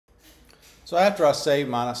So after I saved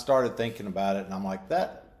mine, I started thinking about it, and I'm like,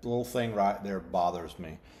 that little thing right there bothers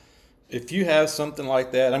me. If you have something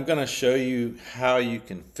like that, I'm going to show you how you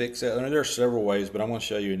can fix it. I mean, there are several ways, but I'm going to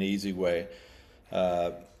show you an easy way.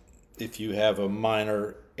 If you have a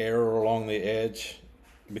minor error along the edge,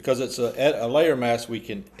 because it's a layer mask, we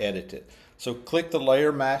can edit it. So click the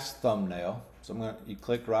layer mask thumbnail. So you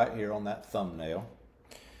click right here on that thumbnail,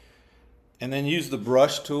 and then use the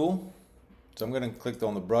brush tool. So I'm going to click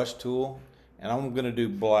on the brush tool, and I'm going to do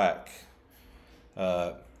black.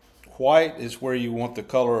 White is where you want the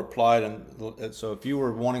color applied, and so if you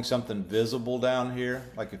were wanting something visible down here,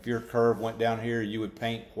 like if your curve went down here, you would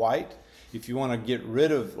paint white. If you want to get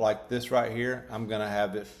rid of like this right here, I'm going to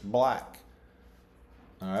have it black.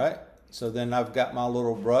 All right, so then I've got my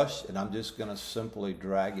little brush, and I'm just going to simply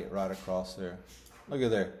drag it right across there. Look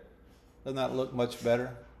at there. Doesn't that look much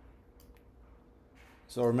better?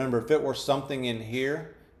 So remember, if it were something in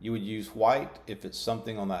here, you would use white. If it's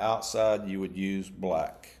something on the outside, you would use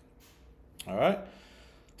black. All right,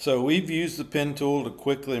 so we've used the pen tool to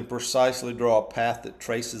quickly and precisely draw a path that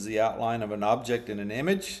traces the outline of an object in an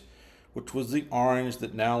image, which was the orange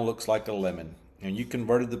that now looks like a lemon. And you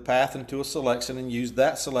converted the path into a selection and used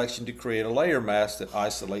that selection to create a layer mask that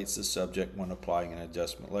isolates the subject when applying an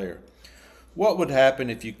adjustment layer. What would happen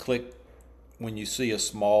if you click when you see a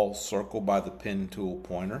small circle by the pen tool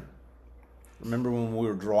pointer? Remember when we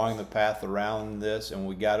were drawing the path around this and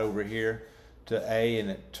we got over here to A and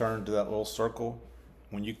it turned to that little circle?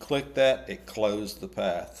 When you click that, it closed the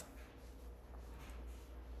path.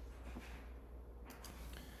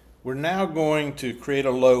 We're now going to create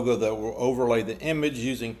a logo that will overlay the image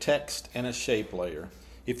using text and a shape layer.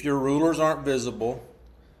 If your rulers aren't visible,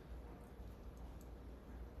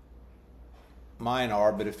 mine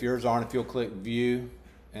are, but if yours aren't, if you'll click View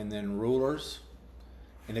and then Rulers,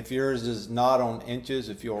 and if yours is not on inches,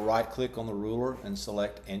 if you'll right click on the ruler and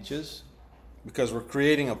select inches, because we're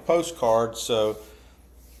creating a postcard, so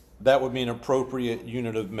that would be an appropriate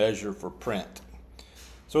unit of measure for print.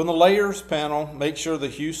 So in the Layers panel, make sure the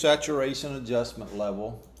Hue Saturation Adjustment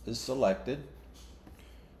level is selected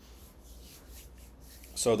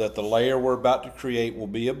so that the layer we're about to create will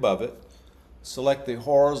be above it. Select the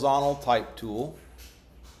Horizontal Type Tool,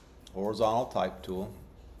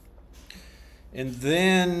 and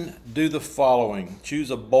then do the following. Choose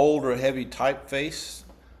a bold or heavy typeface.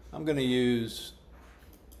 I'm going to use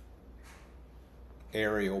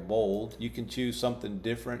Arial Bold. You can choose something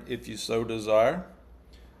different if you so desire.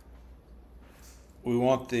 We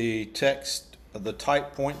want the text, the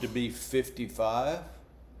type point to be 55,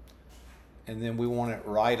 and then we want it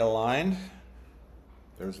right aligned.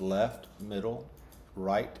 There's left, middle,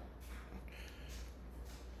 right,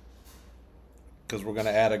 because we're going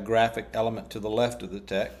to add a graphic element to the left of the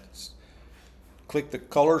text. Click the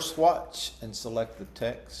color swatch and select the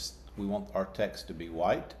text. We want our text to be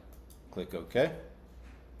white. Click OK.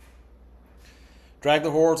 Drag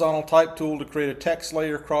the horizontal type tool to create a text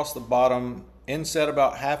layer across the bottom, inset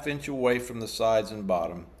about ½ inch away from the sides and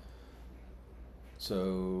bottom.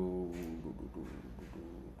 So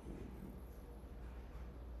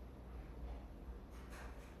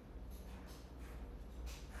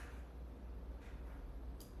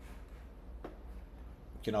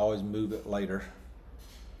you can always move it later.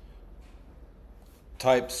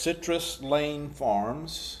 Type Citrus Lane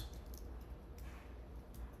Farms.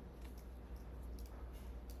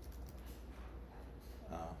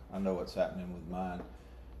 I know what's happening with mine.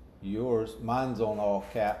 Mine's on all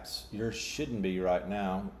caps. Yours shouldn't be right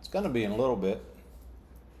now. It's going to be in a little bit.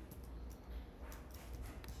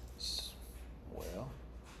 Well,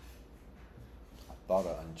 I thought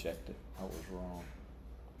I unchecked it. I was wrong.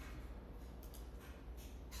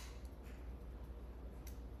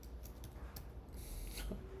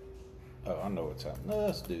 Oh, I know what's happening.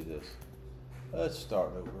 Let's do this. Let's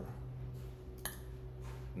start over.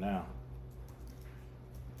 Now,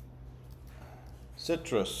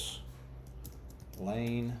 Citrus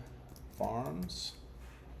Lane Farms.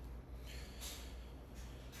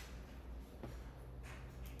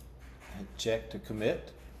 And check to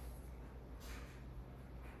commit.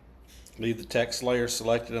 Leave the text layer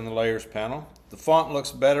selected in the Layers panel. The font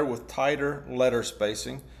looks better with tighter letter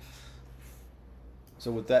spacing.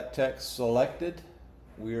 So with that text selected,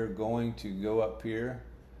 we are going to go up here.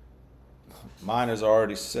 Mine is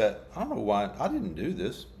already set. I don't know why I didn't do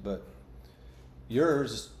this, but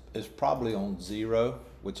yours is probably on 0,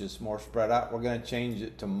 which is more spread out. We're going to change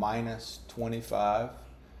it to -25,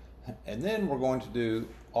 and then we're going to do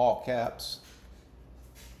all caps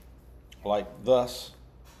like thus.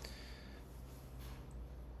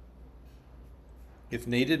 If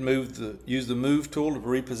needed, use the move tool to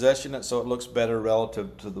reposition it so it looks better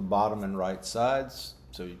relative to the bottom and right sides.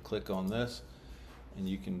 So you click on this and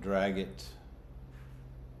you can drag it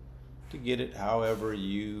to get it however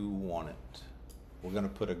you want it. We're going to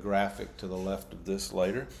put a graphic to the left of this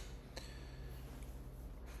later.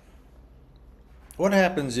 What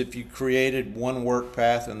happens if you created one work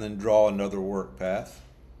path and then draw another work path?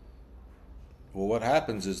 Well, what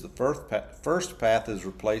happens is the first path is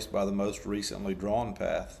replaced by the most recently drawn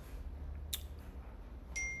path.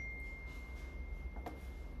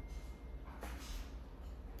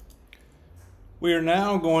 We are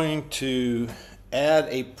now going to add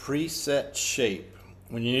a preset shape.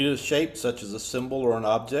 When you need a shape such as a symbol or an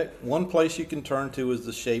object, one place you can turn to is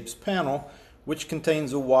the Shapes panel, which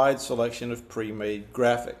contains a wide selection of pre-made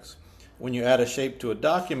graphics. When you add a shape to a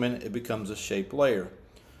document, it becomes a shape layer.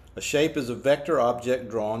 A shape is a vector object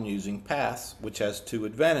drawn using paths, which has two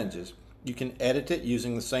advantages. You can edit it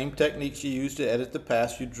using the same techniques you used to edit the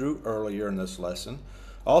paths you drew earlier in this lesson.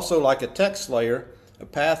 Also, like a text layer, a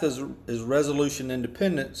path is resolution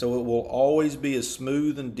independent, so it will always be as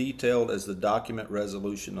smooth and detailed as the document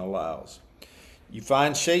resolution allows. You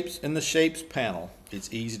find shapes in the Shapes panel.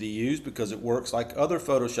 It's easy to use because it works like other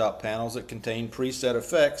Photoshop panels that contain preset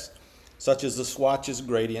effects, such as the swatches,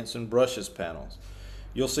 gradients, and brushes panels.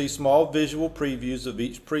 You'll see small visual previews of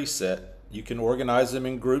each preset. You can organize them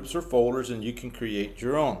in groups or folders, and you can create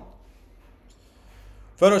your own.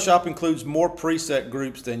 Photoshop includes more preset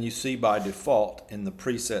groups than you see by default in the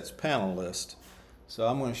presets panel list. So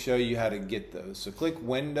I'm going to show you how to get those. So click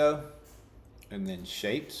Window and then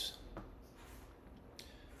Shapes.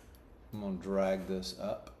 I'm going to drag this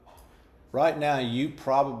up. Right now you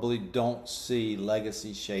probably don't see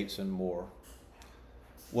Legacy Shapes and More.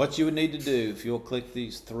 What you would need to do, if you'll click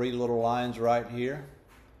these three little lines right here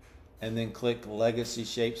and then click Legacy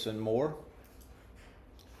Shapes and More,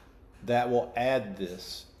 that will add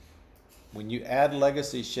this. When you add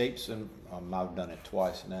Legacy Shapes and I've done it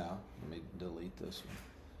twice now. Let me delete this one.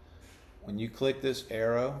 When you click this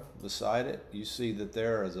arrow beside it, you see that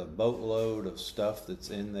there is a boatload of stuff that's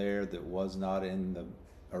in there that was not in the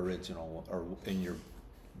original or in your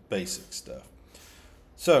basic stuff.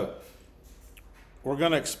 So we're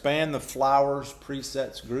going to expand the Flowers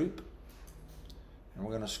presets group, and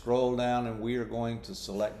we're going to scroll down, and we are going to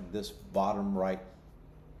select this bottom right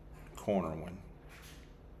corner one.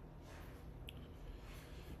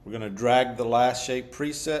 We're going to drag the last shape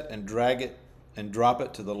preset and drag it and drop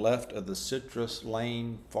it to the left of the Citrus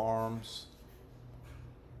Lane Farms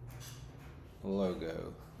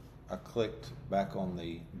logo. I clicked back on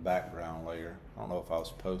the background layer. I don't know if I was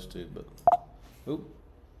supposed to, but oop.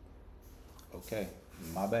 Okay,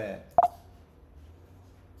 my bad.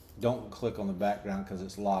 Don't click on the background because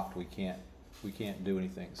it's locked. We can't do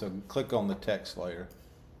anything. So click on the text layer.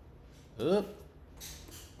 Oop.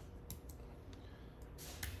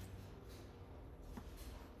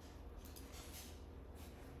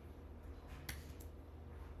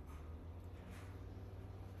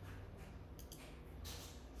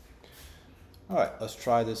 All right, let's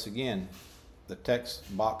try this again. The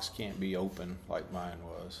text box can't be open like mine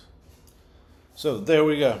was. So there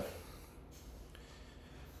we go.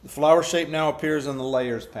 The flower shape now appears in the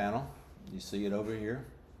Layers panel. You see it over here.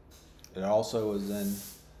 It also is in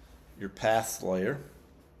your Paths layer.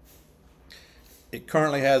 It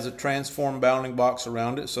currently has a transform bounding box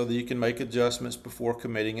around it so that you can make adjustments before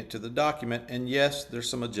committing it to the document. And yes, there's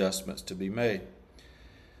some adjustments to be made.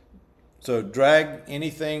 So drag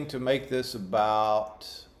anything to make this about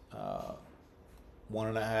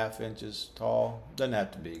 1.5 inches tall. Doesn't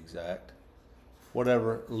have to be exact.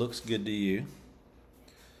 Whatever looks good to you.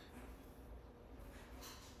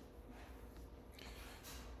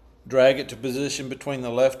 Drag it to position between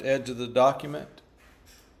the left edge of the document.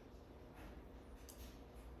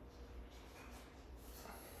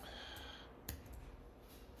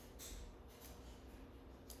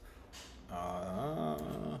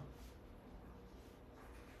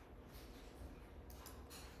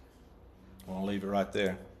 I'll leave it right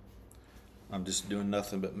there. I'm just doing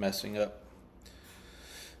nothing but messing up.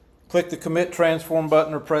 Click the Commit Transform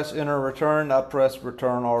button or press Enter or Return. I pressed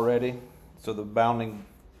Return already, so the bounding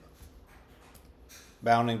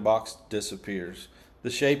box disappears. The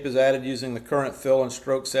shape is added using the current fill and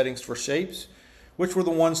stroke settings for shapes, which were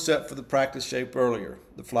the ones set for the practice shape earlier.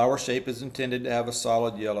 The flower shape is intended to have a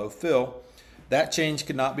solid yellow fill. That change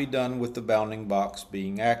cannot be done with the bounding box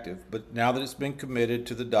being active, but now that it's been committed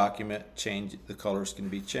to the document, the colors can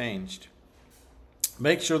be changed.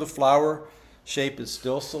 Make sure the flower shape is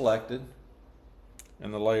still selected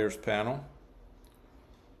in the Layers panel.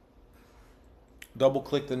 Double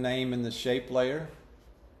click the name in the shape layer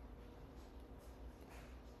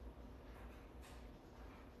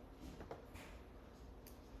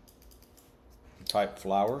type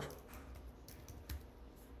flower.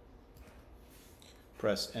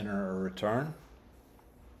 Press enter or return.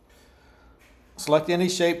 Select any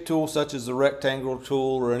shape tool such as the rectangle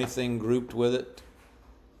tool or anything grouped with it.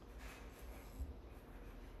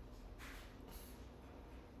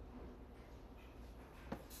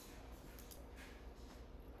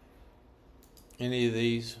 Any of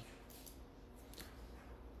these.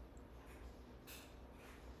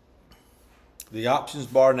 The options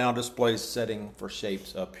bar now displays setting for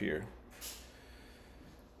shapes up here.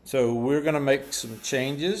 So we're going to make some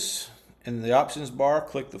changes. In the options bar,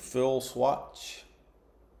 click the fill swatch.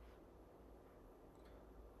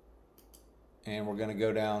 And we're going to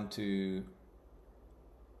go down to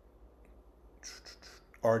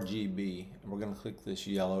RGB. And we're going to click this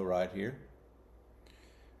yellow right here.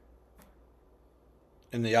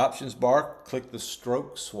 In the options bar, click the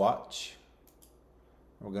stroke swatch.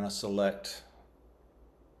 We're going to select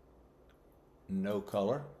no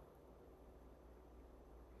color.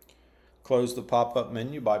 Close the pop-up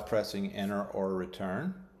menu by pressing enter or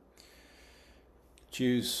return.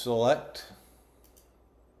 Choose select,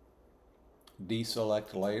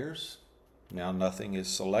 deselect layers. Now nothing is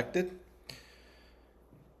selected.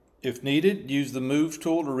 If needed, use the move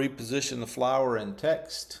tool to reposition the flower and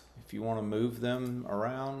text. If you want to move them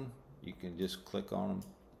around, you can just click on them.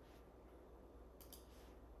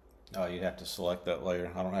 Oh, you have to select that layer.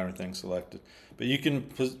 I don't have anything selected. But you can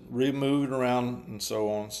remove it around and so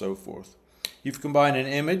on and so forth. You've combined an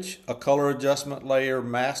image, a color adjustment layer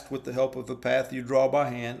masked with the help of the path you draw by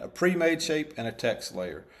hand, a pre-made shape, and a text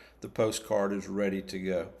layer. The postcard is ready to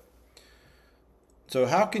go. So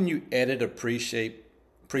how can you edit a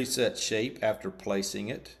preset shape after placing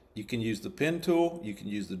it? You can use the pen tool, you can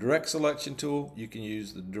use the direct selection tool, you can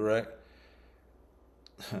use the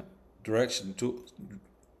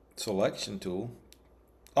selection tool.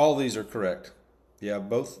 All these are correct. Yeah,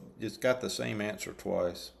 both, it's got the same answer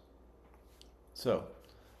twice. So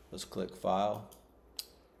let's click File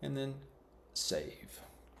and then Save.